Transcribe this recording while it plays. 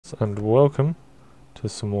friends, and welcome to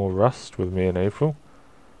some more Rust with me in April.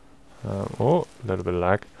 Oh, a little bit of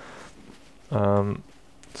lag.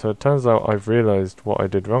 So it turns out I've realised what I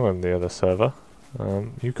did wrong on the other server.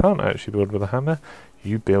 You can't actually build with a hammer,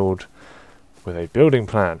 you build with a building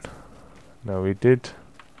plan. Now we did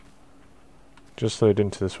just load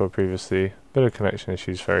into this world previously, bit of connection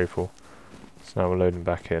issues for April, so now we're loading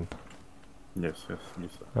back in. Yes.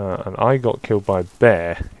 And I got killed by a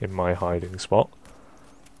bear in my hiding spot.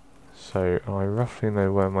 So I roughly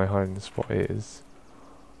know where my hiding spot is.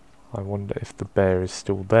 I wonder if the bear is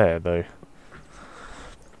still there though.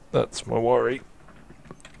 That's my worry.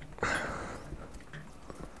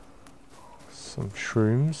 Some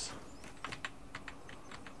shrooms.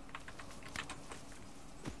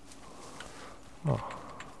 Oh.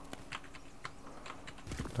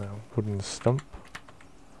 Now, wooden stump.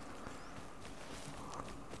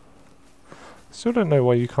 Still don't know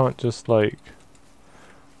why you can't just like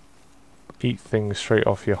eat things straight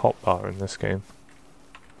off your hotbar in this game.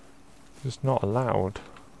 Just not allowed.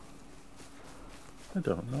 I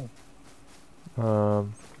don't know.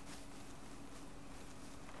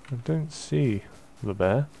 I don't see the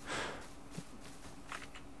bear.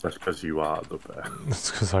 That's because you are the bear. That's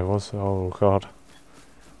because I was. Oh god.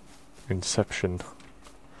 Inception.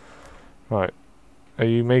 Right. Are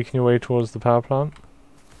you making your way towards the power plant?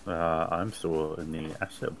 I'm still in the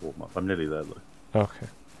asset warm-up. I'm nearly there though. Okay.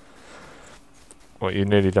 Well, you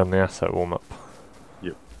nearly done the asset warm-up?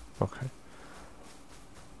 Yep. Okay.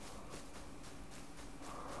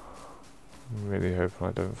 I'm really hoping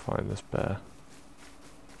I don't find this bear.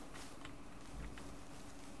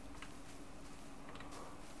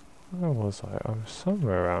 Where was I? I was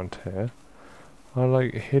somewhere around here. I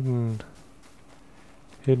like hidden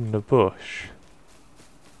a bush.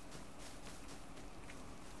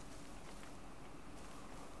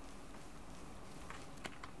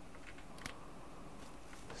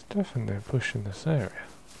 There's definitely a bush in this area.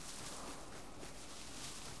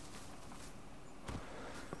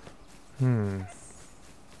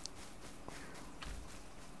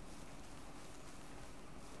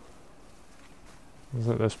 Was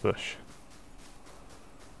it this bush?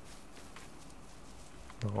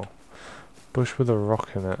 Oh. Bush with a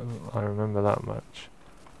rock in it. I remember that much.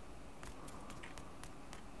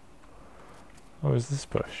 Oh, is this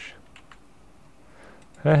bush?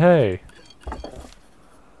 Hey, hey!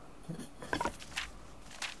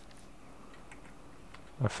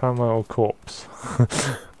 I found my old corpse.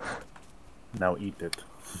 Now eat it.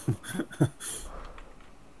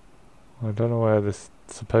 I don't know where this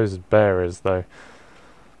supposed bear is though.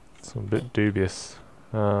 It's a bit dubious.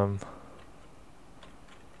 Wait,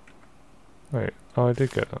 oh I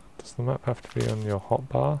did get that. Does the map have to be on your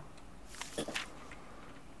hotbar?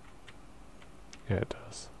 Yeah it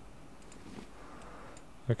does.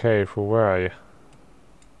 Okay, well where are you?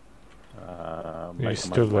 Are you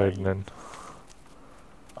still loading in?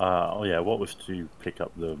 Oh yeah, what was to pick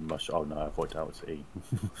up the mushroom? Oh no, I thought that was to eat.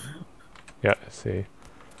 Yeah, I see.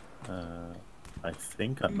 I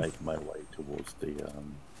think I'm making my way towards the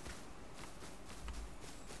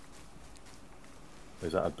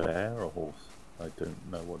Is that a bear or a horse? I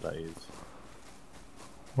don't know what that is.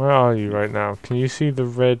 Where are you right now? Can you see the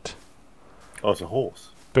red Oh, it's a horse.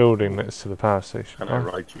 building next to the power station? Can I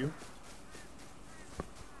ride you?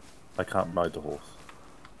 I can't ride the horse.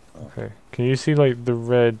 Oh. Okay. Can you see like the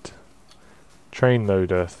red train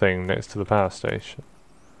loader thing next to the power station?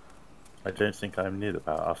 I don't think I'm near the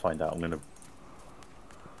power. I'll find out. I'm gonna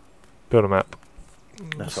Build a map.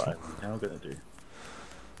 That's what I'm now gonna do.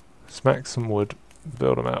 Smack some wood.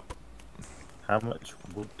 Build a map. How much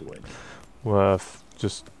wood do I need? Worth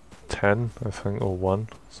just 10, I think, or 1.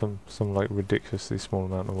 Some like ridiculously small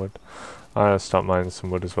amount of wood. I gotta start mining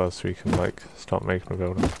some wood as well so we can like start making a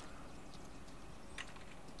building.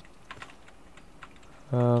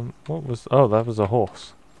 What was... oh, that was a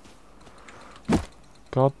horse.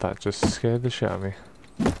 God, that just scared the shit out of me.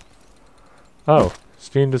 Oh,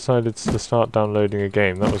 Steam decided to start downloading a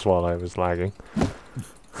game. That was while I was lagging.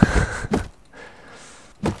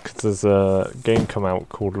 Because there's a game come out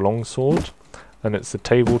called Longsword, and it's a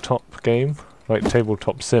tabletop game, like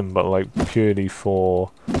tabletop sim, but like purely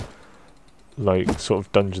for like sort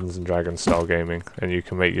of Dungeons and Dragons style gaming, and you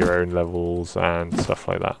can make your own levels and stuff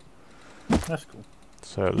like that. That's cool.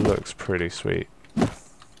 So it looks pretty sweet.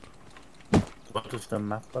 What is the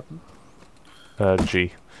map button?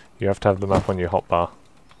 G. You have to have the map on your hotbar.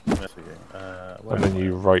 That's okay. And then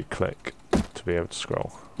you right click to be able to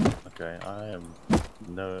scroll. Okay, I am...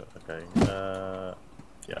 no, okay.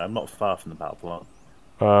 Yeah, I'm not far from the power plant.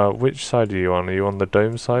 Which side are you on? Are you on the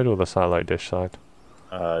dome side or the satellite dish side?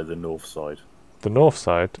 The north side. the north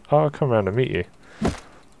side. Oh, I'll come around and meet you.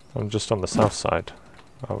 I'm just on the south side.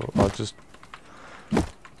 I'll just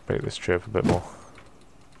make this trip a bit more.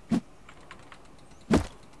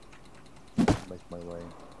 Make my way.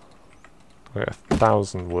 I got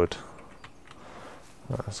 1,000 wood.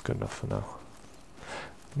 Oh, that's good enough for now.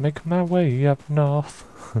 Make my way up north.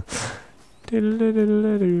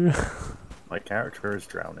 Diddle-diddle-diddle. My character is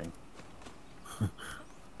drowning.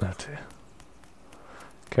 Oh dear.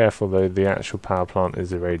 Careful though, the actual power plant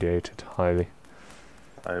is irradiated highly.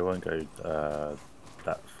 I won't go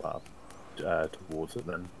that far towards it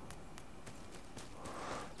then.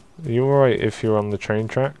 Are you alright if you're on the train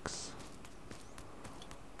tracks?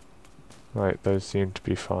 Right, those seem to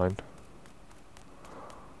be fine.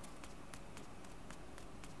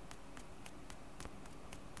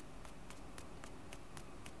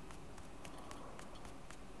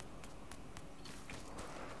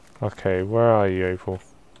 Okay, where are you, April?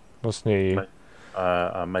 What's near you?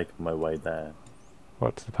 I'm making my way there.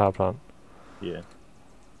 What's the power plant? Yeah.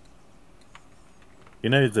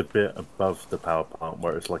 You know the bit above the power plant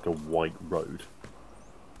where it's like a white road?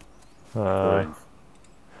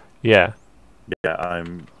 Yeah. Yeah,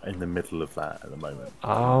 I'm in the middle of that at the moment.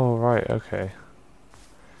 Oh, right, okay.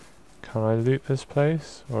 Can I loot this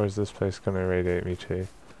place? Or is this place going to irradiate me too?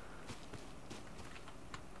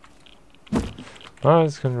 Oh,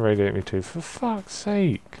 it's going to radiate me too. For fuck's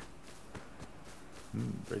sake!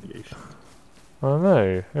 Radiation. I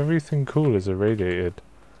know. Everything cool is irradiated.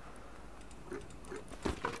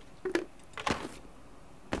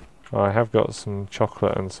 Oh, I have got some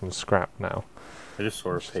chocolate and some scrap now. I just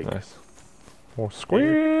saw a pig. Nice. Oh,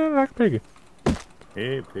 squeal like a pig.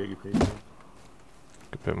 Hey, piggy, piggy.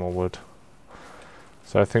 A bit more wood.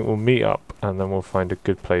 So I think we'll meet up and then we'll find a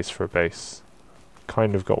good place for a base.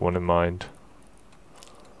 Kind of got one in mind.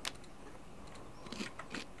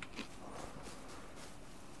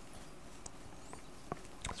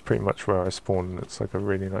 It's pretty much where I spawned and it's like a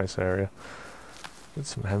really nice area. Get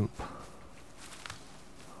some hemp.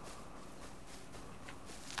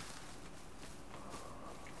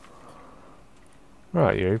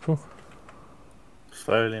 Right, you April.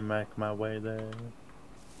 Slowly make my way there.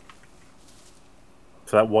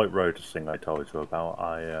 So that white road thing I told you about,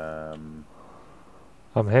 I'm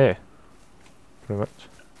here. Pretty much.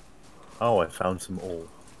 Oh, I found some ore.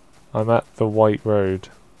 I'm at the white road.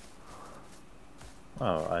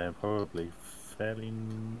 Oh, I am probably fairly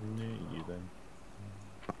near you then.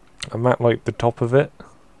 I'm at like the top of it.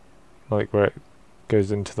 Like where it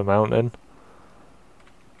goes into the mountain.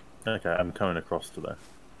 Okay, I'm coming across to there.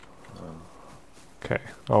 Okay,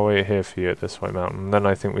 I'll wait here for you at this white mountain. Then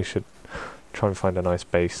I think we should try and find a nice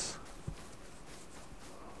base.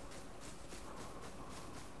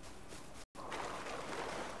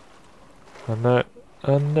 And no,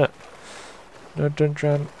 and no. No, don't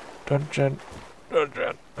drown, don't drown, don't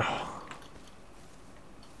drown.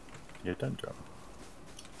 Yeah, don't drop.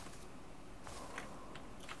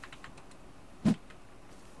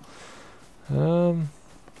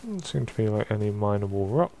 Doesn't seem to be like any mineable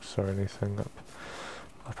rocks or anything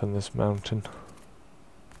up in this mountain.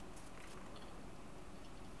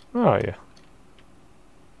 Oh yeah.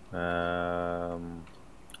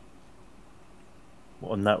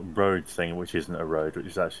 On that road thing, which isn't a road, which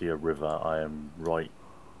is actually a river, I am right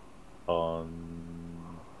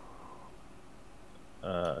on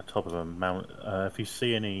top of a mountain. If you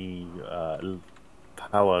see any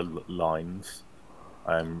power lines,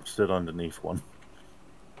 I'm stood underneath one.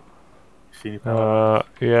 See any power lines?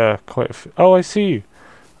 Yeah, quite a few. Oh, I see you.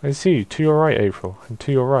 I see you. To your right, April. And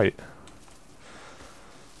to your right.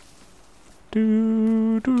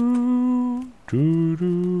 Do do do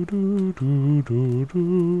do do do do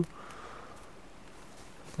do.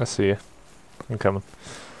 I see you. I'm coming.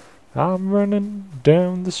 I'm running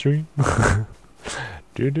down the stream.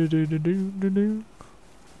 Do do do do do do do.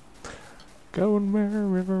 Going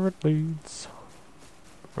wherever it leads.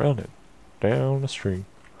 Running down the stream.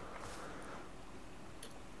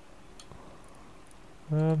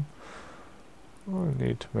 I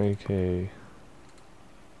need to make a...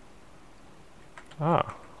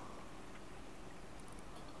 Ah.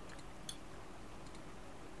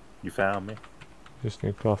 You found me. Just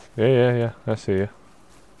need cloth. Yeah. I see you.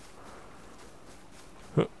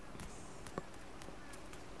 Huh.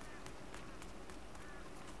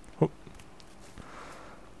 Oh.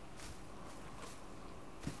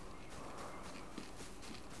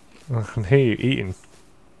 I can hear you eating.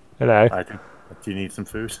 Hello. Do you need some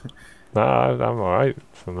food? Nah, I'm alright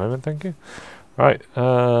for the moment, thank you. Right,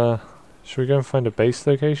 should we go and find a base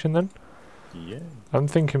location then? Yeah. I'm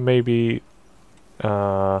thinking maybe,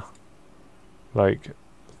 like,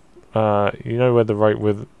 you know where the right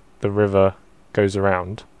with the river goes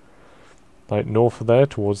around, like north of there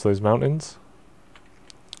towards those mountains.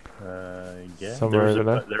 Yeah, Somewhere over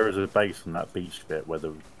there. there is a base on that beach bit where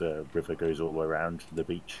the river goes all the way around the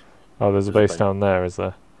beach. Oh, there's a There's a base base. down there, is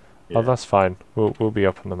there? Oh, Yeah. that's fine. We'll be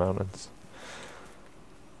up in the mountains.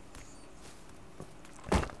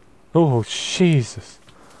 Oh, Jesus!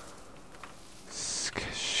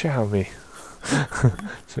 Show me.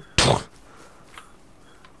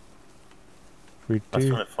 We I was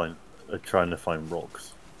do. trying to find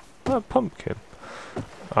rocks. Oh, pumpkin.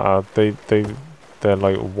 They're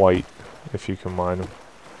like white, if you can mine them.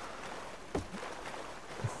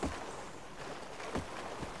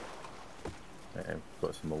 Yeah,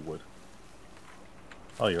 got some more wood.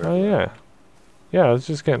 Oh, you're Oh over there. yeah. Yeah, I was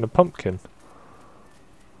just getting a pumpkin.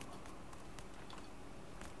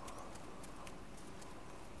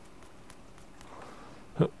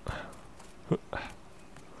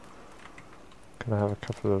 Can I have a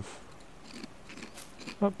couple of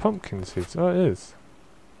pumpkin seeds? Oh, it is.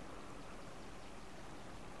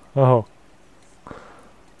 Oh.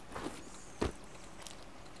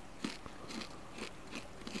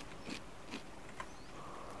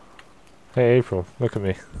 Hey April, look at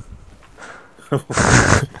me. Oh,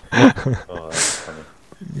 that's funny.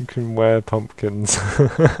 You can wear pumpkins.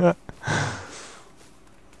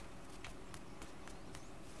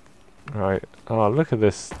 Right. Oh, look at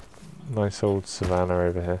this nice old savannah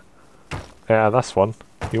over here. Yeah, that's one.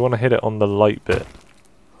 You want to hit it on the light bit.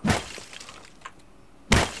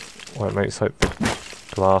 Well, it makes like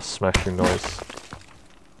the glass smashing noise.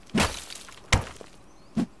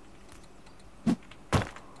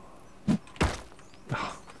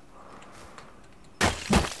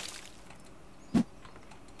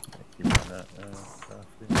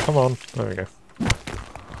 Come on. There we go.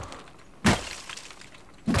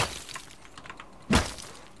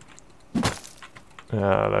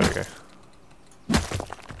 Ah, there we go.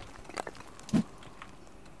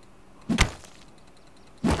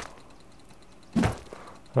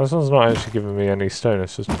 This one's not actually giving me any stone,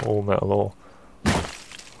 it's just all metal ore.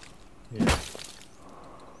 Yeah.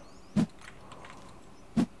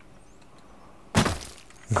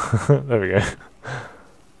 There we go.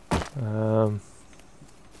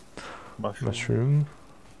 Mushroom.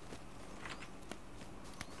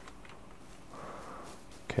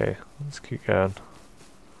 Okay, let's keep going.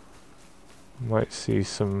 Might see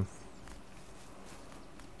some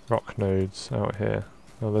rock nodes out here.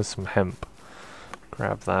 Oh, there's some hemp.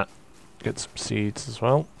 Grab that. Get some seeds as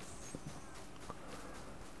well.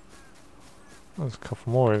 There's a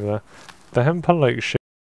couple more over there. The hemp are like